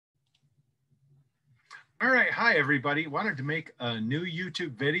All right, hi everybody. Wanted to make a new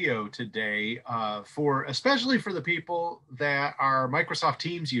YouTube video today especially for the people that are Microsoft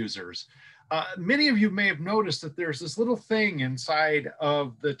Teams users. Many of you may have noticed that there's this little thing inside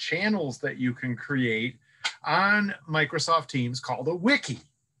of the channels that you can create on Microsoft Teams called a wiki.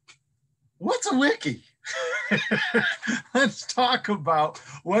 What's a wiki? Let's talk about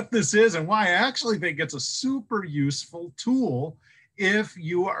what this is and why I actually think it's a super useful tool if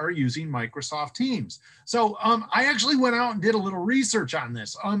you are using Microsoft Teams. So I actually went out and did a little research on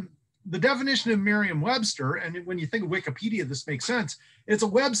this. The definition of Merriam-Webster, and when you think of Wikipedia, this makes sense. It's a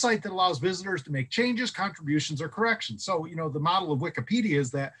website that allows visitors to make changes, contributions, or corrections. So, the model of Wikipedia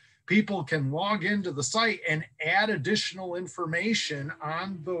is that people can log into the site and add additional information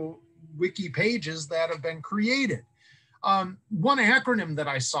on the wiki pages that have been created. One acronym that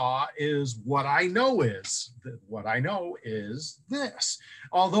I saw is what I know is. What I know is this.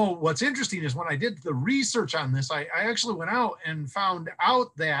 Although what's interesting is when I did the research on this, I actually went out and found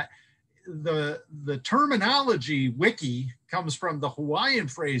out that the terminology wiki comes from the Hawaiian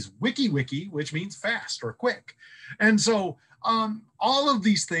phrase wiki wiki, which means fast or quick. And so all of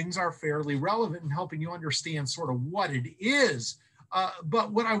these things are fairly relevant in helping you understand sort of what it is.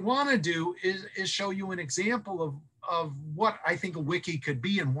 But what I want to do is show you an example of what I think a wiki could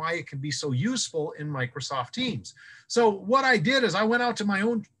be and why it can be so useful in Microsoft Teams. So what I did is I went out to my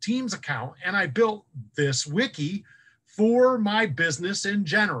own Teams account and I built this wiki for my business in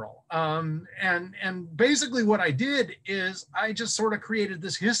general. And basically what I did is I just sort of created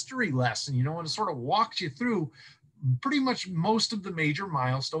this history lesson, and it sort of walked you through pretty much most of the major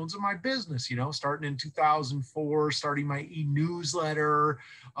milestones of my business, starting in 2004, starting my e-newsletter,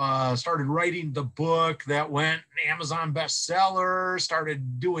 started writing the book that went Amazon bestseller,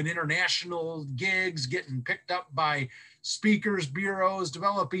 started doing international gigs, getting picked up by speakers bureaus,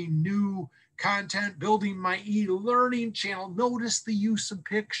 developing new content, building my e-learning channel. Notice the use of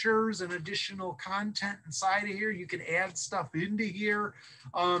pictures and additional content inside of here. You can add stuff into here,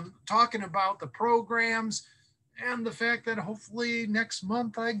 talking about the programs, and the fact that hopefully next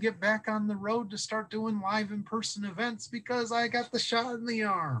month I get back on the road to start doing live in-person events because I got the shot in the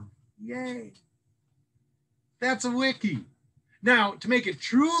arm. Yay. That's a wiki. Now, to make it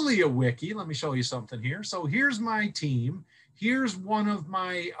truly a wiki, let me show you something here. So here's my team. Here's one of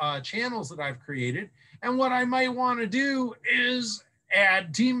my channels that I've created. And what I might want to do is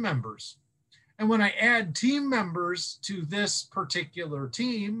add team members. And when I add team members to this particular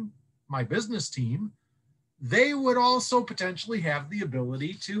team, my business team, they would also potentially have the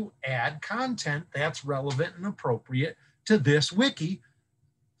ability to add content that's relevant and appropriate to this wiki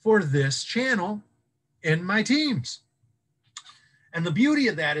for this channel in my teams. And the beauty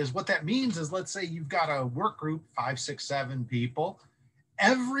of that is what that means is, let's say you've got a work group, 5, 6, 7 people.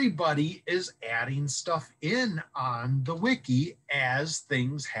 Everybody is adding stuff in on the wiki as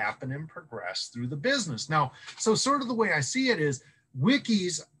things happen and progress through the business. Now, so sort of the way I see it is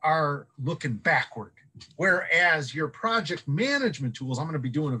wikis are looking backward. Whereas your project management tools, I'm going to be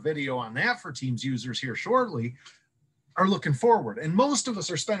doing a video on that for Teams users here shortly, are looking forward. And most of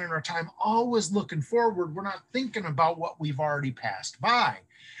us are spending our time always looking forward. We're not thinking about what we've already passed by.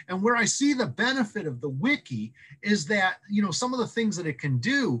 And where I see the benefit of the wiki is that, some of the things that it can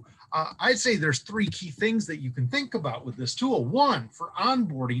do, I'd say there's 3 key things that you can think about with this tool. One, for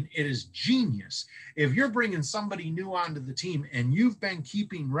onboarding, it is genius. If you're bringing somebody new onto the team and you've been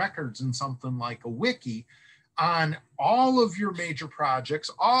keeping records in something like a wiki on all of your major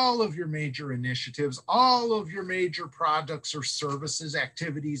projects, all of your major initiatives, all of your major products or services,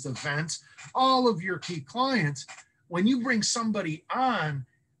 activities, events, all of your key clients, when you bring somebody on,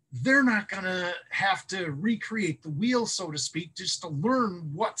 they're not going to have to recreate the wheel, so to speak, just to learn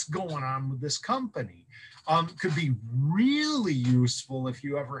what's going on with this company. Could be really useful if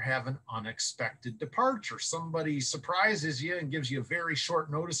you ever have an unexpected departure. Somebody surprises you and gives you a very short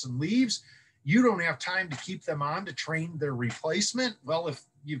notice and leaves. You don't have time to keep them on to train their replacement. Well, if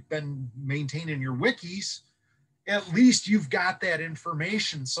you've been maintaining your wikis, at least you've got that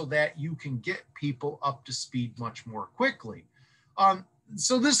information so that you can get people up to speed much more quickly.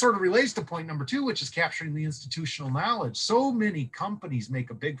 So this sort of relates to point number 2, which is capturing the institutional knowledge. So many companies make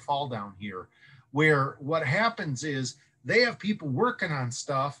a big fall down here where what happens is they have people working on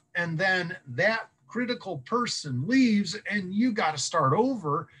stuff and then that critical person leaves and you got to start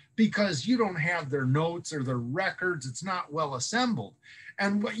over because you don't have their notes or their records. It's not well assembled.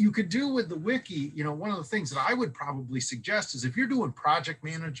 And what you could do with the wiki, one of the things that I would probably suggest is if you're doing project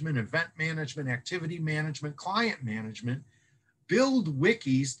management, event management, activity management, client management, build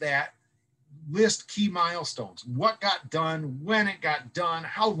wikis that list key milestones, what got done, when it got done,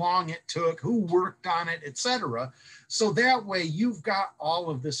 how long it took, who worked on it, etc. So that way you've got all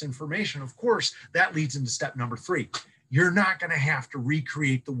of this information. Of course, that leads into step number 3. You're not going to have to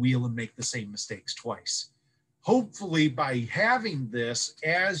recreate the wheel and make the same mistakes twice. Hopefully, by having this,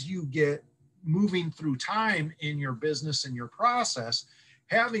 as you get moving through time in your business and your process,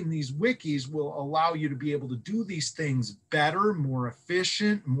 having these wikis will allow you to be able to do these things better, more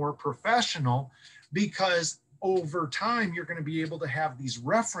efficient, more professional, because over time, you're going to be able to have these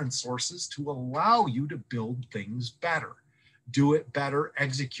reference sources to allow you to build things better, do it better,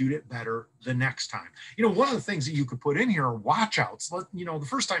 execute it better the next time. You know, one of the things that you could put in here are watch outs. You know, the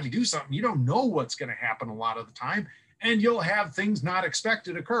first time you do something, you don't know what's going to happen a lot of the time, and you'll have things not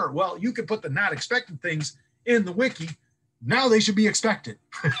expected occur. Well, you could put the not expected things in the wiki. Now they should be expected.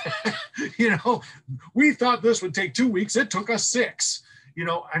 You know, we thought this would take 2 weeks. It took us 6. You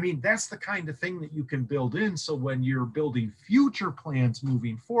know, I mean, that's the kind of thing that you can build in. So when you're building future plans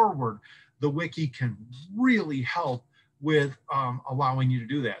moving forward, the wiki can really help with allowing you to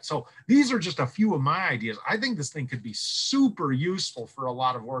do that. So these are just a few of my ideas. I think this thing could be super useful for a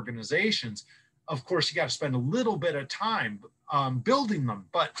lot of organizations. Of course, you got to spend a little bit of time building them,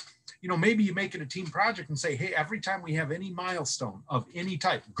 but you know, maybe you make it a team project and say, hey, every time we have any milestone of any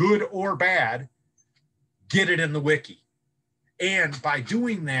type, good or bad, get it in the wiki. And by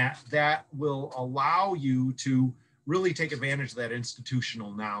doing that, that will allow you to really take advantage of that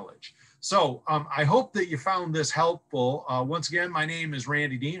institutional knowledge. So I hope that you found this helpful. Once again, my name is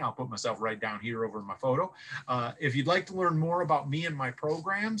Randy Dean. I'll put myself right down here over my photo. If you'd like to learn more about me and my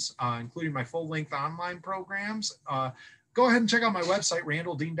programs, including my full-length online programs, go ahead and check out my website,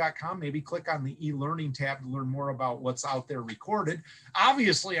 randalldean.com. Maybe click on the e-learning tab to learn more about what's out there recorded.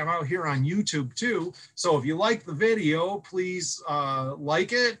 Obviously, I'm out here on YouTube too. So if you like the video, please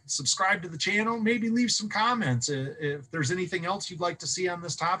like it, subscribe to the channel, maybe leave some comments if there's anything else you'd like to see on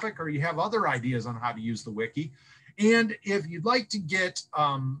this topic, or you have other ideas on how to use the wiki. And if you'd like to get,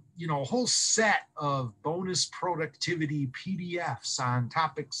 you know, a whole set of bonus productivity PDFs on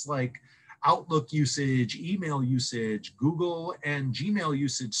topics like Outlook usage, email usage, Google and Gmail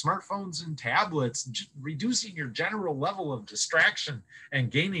usage, smartphones and tablets, reducing your general level of distraction and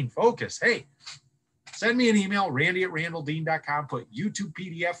gaining focus, hey, send me an email, randy@randalldean.com, put YouTube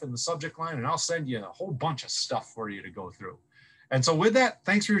PDF in the subject line, and I'll send you a whole bunch of stuff for you to go through. And so with that,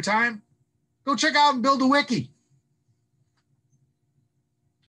 thanks for your time. Go check out and build a wiki.